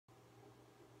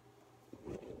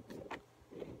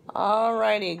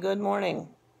Alrighty, good morning.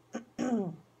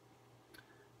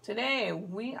 Today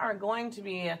we are going to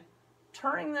be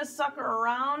turning this sucker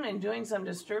around and doing some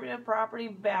distributive property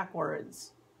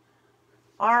backwards.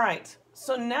 Alright,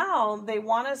 so now they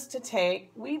want us to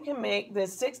take, we can make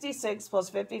this 66 plus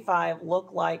 55 look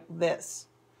like this.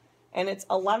 And it's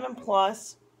 11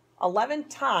 times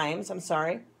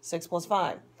 6 plus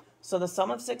 5. So the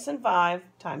sum of 6 and 5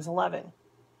 times 11.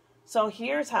 So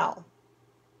here's how.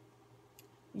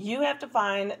 You have to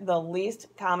find the least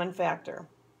common factor.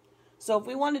 So if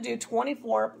we want to do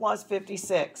 24 plus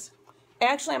 56,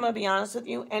 actually I'm going to be honest with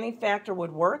you, any factor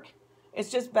would work. It's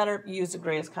just better to use the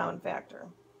greatest common factor.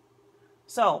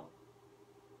 So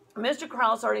Mr.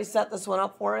 Krause already set this one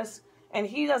up for us, and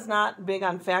he does not big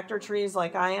on factor trees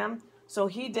like I am. So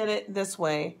he did it this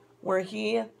way, where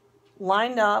he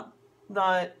lined up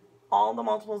all the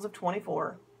multiples of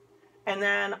 24 and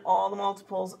then all the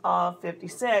multiples of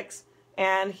 56.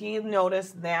 And he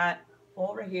noticed that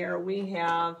over here we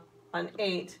have an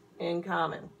 8 in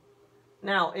common.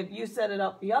 Now, if you set it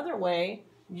up the other way,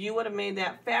 you would have made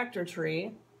that factor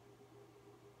tree.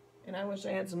 And I wish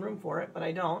I had some room for it, but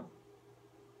I don't.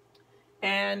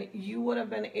 And you would have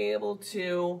been able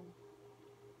to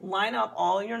line up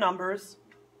all your numbers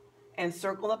and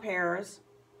circle the pairs.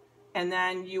 And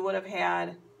then you would have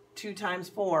had 2 times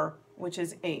 4, which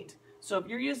is 8. So if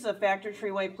you're using the factor tree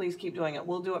way, please keep doing it.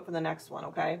 We'll do it for the next one,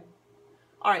 okay?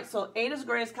 All right, so 8 is the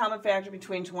greatest common factor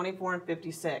between 24 and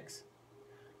 56.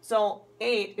 So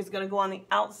 8 is going to go on the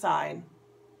outside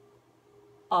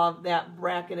of that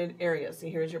bracketed area.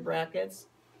 See, here's your brackets.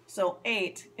 So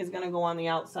 8 is going to go on the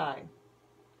outside.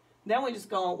 Then we just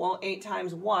go, well, 8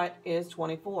 times what is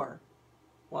 24?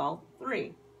 Well,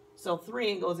 3. So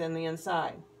 3 goes in the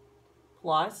inside.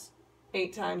 Plus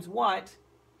 8 times what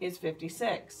is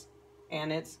 56?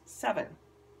 And it's 7.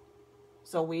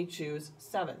 So we choose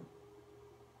 7.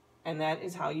 And that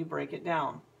is how you break it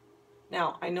down.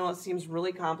 Now, I know it seems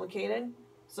really complicated,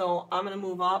 so I'm going to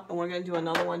move up and we're going to do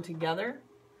another one together.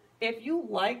 If you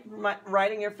like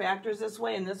writing your factors this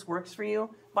way and this works for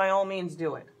you, by all means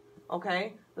do it.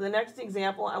 Okay? For the next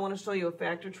example, I want to show you a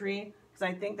factor tree because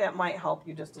I think that might help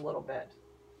you just a little bit.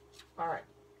 All right.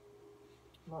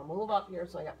 I'm going to move up here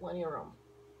so I got plenty of room.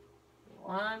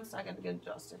 1 second to get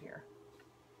adjusted here.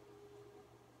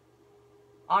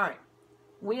 All right,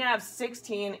 we have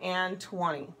 16 and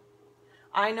 20.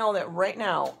 I know that right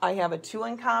now I have a 2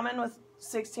 in common with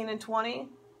 16 and 20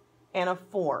 and a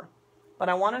 4. But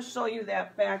I want to show you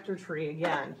that factor tree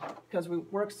again because we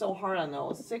worked so hard on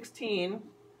those. 16,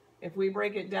 if we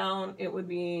break it down, it would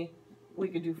be, we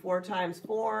could do 4 times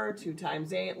 4, 2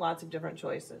 times 8, lots of different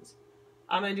choices.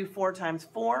 I'm going to do 4 times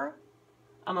 4.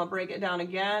 I'm going to break it down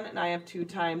again, and I have 2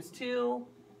 times 2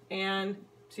 and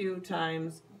 2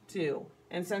 times 2.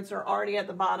 And since they're already at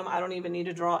the bottom, I don't even need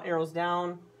to draw arrows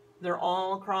down. They're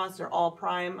all across, they're all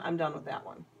prime. I'm done with that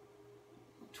one.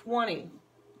 20.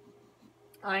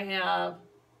 I have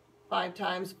 5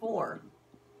 times 4.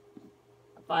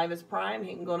 5 is prime,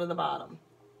 he can go to the bottom.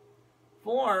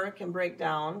 4 can break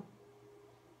down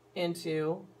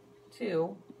into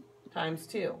 2 times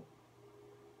 2.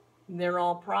 They're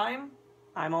all prime,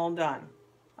 I'm all done.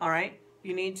 All right,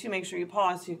 you need to make sure you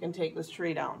pause so you can take this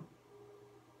tree down.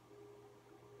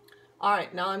 All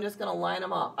right, now I'm just going to line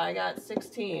them up. I got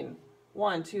 16.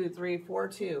 1, 2, 3, 4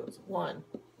 2s. 1,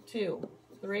 2,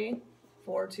 3,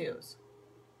 4 2s.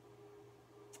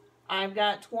 I've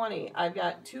got 20. I've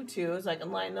got 2 2s. I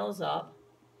can line those up.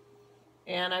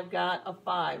 And I've got a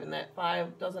 5. And that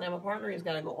 5 doesn't have a partner. He's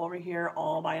got to go over here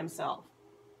all by himself.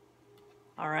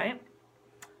 All right.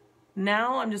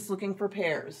 Now I'm just looking for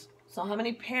pairs. So how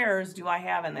many pairs do I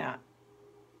have in that?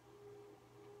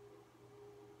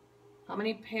 How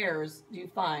many pairs do you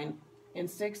find in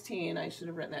 16? I should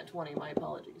have written that 20, my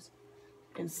apologies.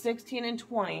 In 16 and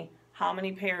 20, how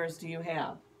many pairs do you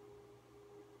have?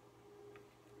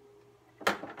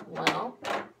 Well,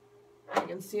 I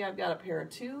can see I've got a pair of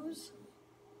 2s,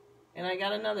 and I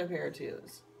got another pair of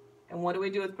 2s. And what do we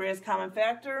do with greatest common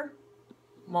factor?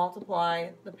 Multiply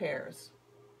the pairs.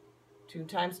 2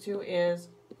 times 2 is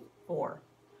 4.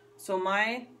 So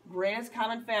my greatest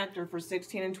common factor for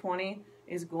 16 and 20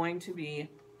 is going to be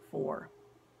 4.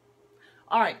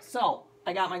 All right, so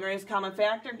I got my greatest common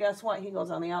factor. Guess what? He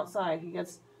goes on the outside. He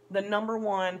gets the number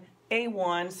 1,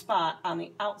 A1 spot on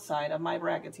the outside of my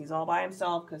brackets. He's all by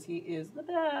himself because he is the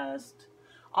best.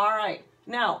 All right,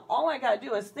 now all I got to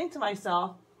do is think to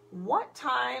myself, what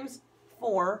times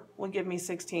 4 will give me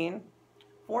 16?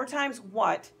 4 times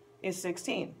what is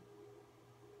 16?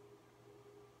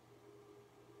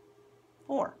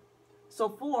 4. So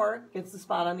 4 gets the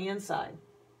spot on the inside.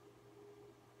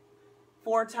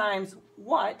 4 times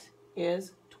what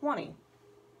is 20?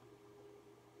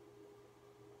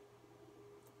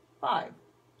 5.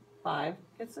 5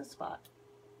 gets this spot.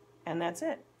 And that's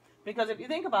it. Because if you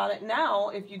think about it, now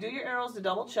if you do your arrows to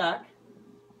double check,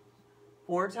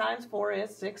 4 times 4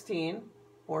 is 16.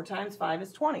 4 times 5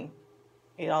 is 20.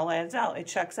 It all adds out. It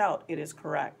checks out. It is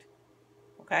correct.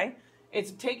 Okay?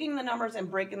 It's taking the numbers and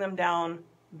breaking them down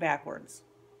backwards.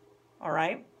 All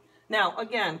right? Now,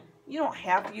 again, you don't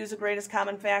have to use the greatest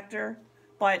common factor,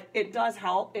 but it does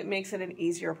help. It makes it an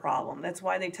easier problem. That's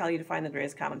why they tell you to find the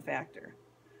greatest common factor.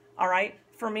 All right?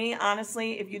 For me,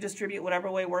 honestly, if you distribute whatever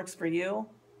way works for you,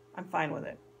 I'm fine with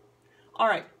it. All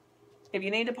right. If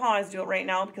you need to pause, do it right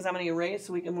now because I'm going to erase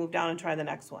so we can move down and try the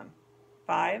next one.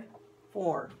 5,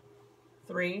 4,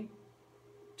 3,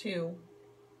 2,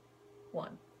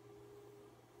 1.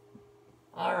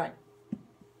 All right.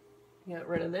 Get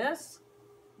rid of this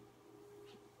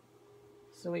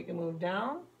so we can move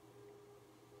down.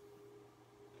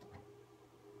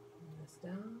 Move this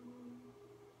down.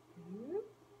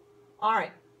 All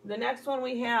right. The next one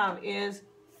we have is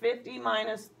 50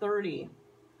 minus 30.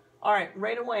 All right,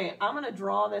 right away, I'm going to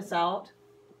draw this out,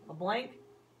 a blank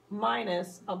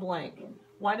minus a blank.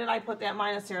 Why did I put that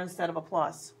minus here instead of a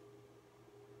plus?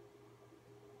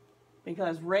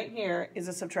 Because right here is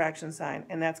a subtraction sign,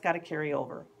 and that's got to carry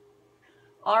over.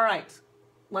 All right,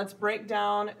 let's break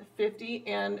down 50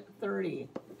 and 30.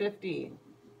 50,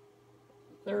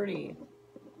 30.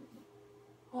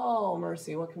 Oh,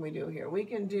 mercy, what can we do here? We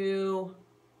can do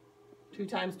 2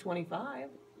 times 25.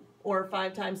 Or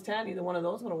 5 times 10, either one of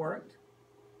those would have worked.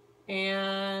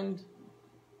 And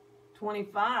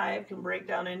 25 can break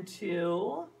down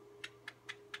into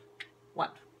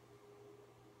what?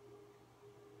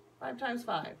 5 times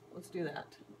 5. Let's do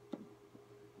that.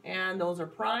 And those are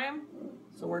prime,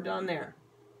 so we're done there.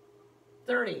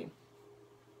 30.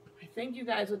 I think you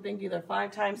guys would think either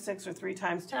 5 times 6 or 3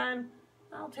 times 10.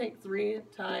 I'll take 3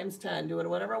 times 10. Do it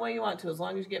whatever way you want to, as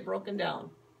long as you get broken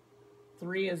down.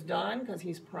 3 is done because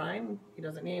he's prime. He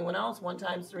doesn't need anyone else. 1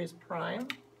 times 3 is prime.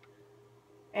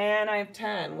 And I have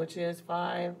 10, which is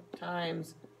 5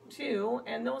 times 2,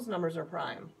 and those numbers are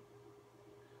prime.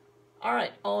 All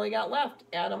right, all we got left,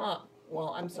 add them up.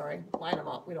 Well, I'm sorry, line them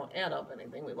up. We don't add up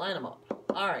anything, we line them up.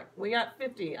 All right, we got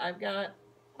 50. I've got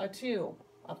a 2,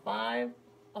 a 5,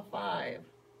 a 5.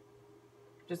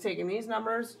 Just taking these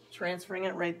numbers, transferring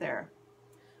it right there.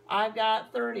 I've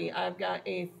got 30. I've got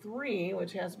a 3,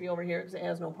 which has to be over here because it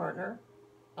has no partner,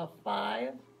 a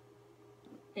 5,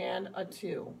 and a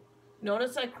 2.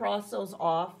 Notice I cross those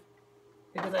off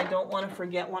because I don't want to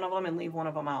forget one of them and leave one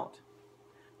of them out.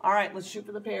 All right, let's shoot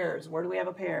for the pairs. Where do we have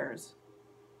a pairs?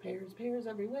 Pairs, pairs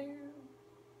everywhere.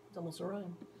 It's almost a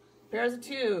rhyme. Pairs of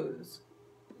 2s,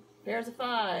 pairs of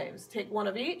 5s. Take one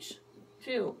of each.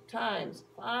 2 times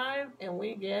 5, and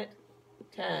we get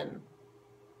 10.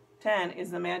 10 is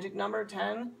the magic number.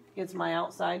 10 gets my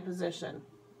outside position.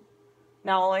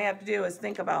 Now all I have to do is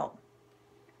think about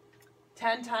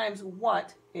 10 times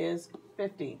what is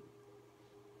 50?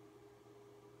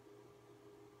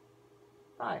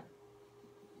 5.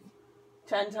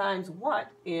 10 times what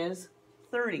is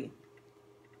 30?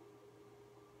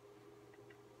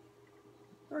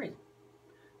 3.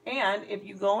 And if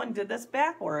you go and did this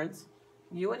backwards,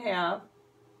 you would have,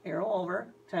 arrow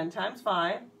over, 10 times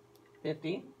 5,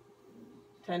 50.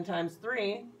 10 times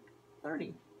 3,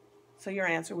 30. So your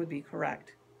answer would be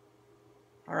correct.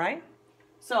 All right?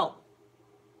 So,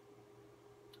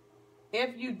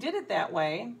 if you did it that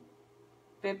way,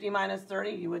 50 minus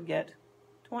 30, you would get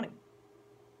 20.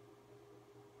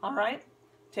 All right?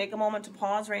 Take a moment to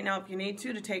pause right now if you need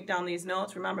to take down these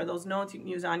notes. Remember, those notes you can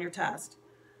use on your test.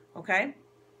 Okay?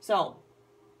 So,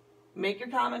 make your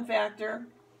common factor.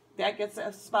 That gets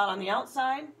a spot on the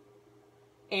outside.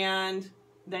 And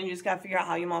then you just got to figure out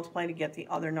how you multiply to get the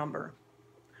other number.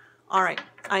 All right,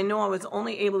 I know I was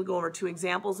only able to go over 2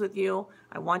 examples with you.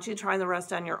 I want you to try the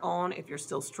rest on your own. If you're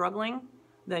still struggling,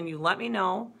 then you let me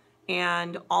know.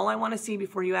 And all I want to see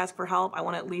before you ask for help, I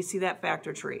want to at least see that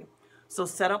factor tree. So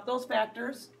set up those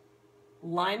factors,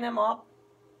 line them up,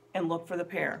 and look for the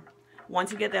pair.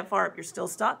 Once you get that far, if you're still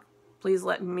stuck, please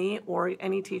let me or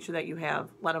any teacher that you have,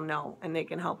 let them know, and they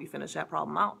can help you finish that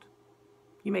problem out.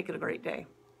 You make it a great day.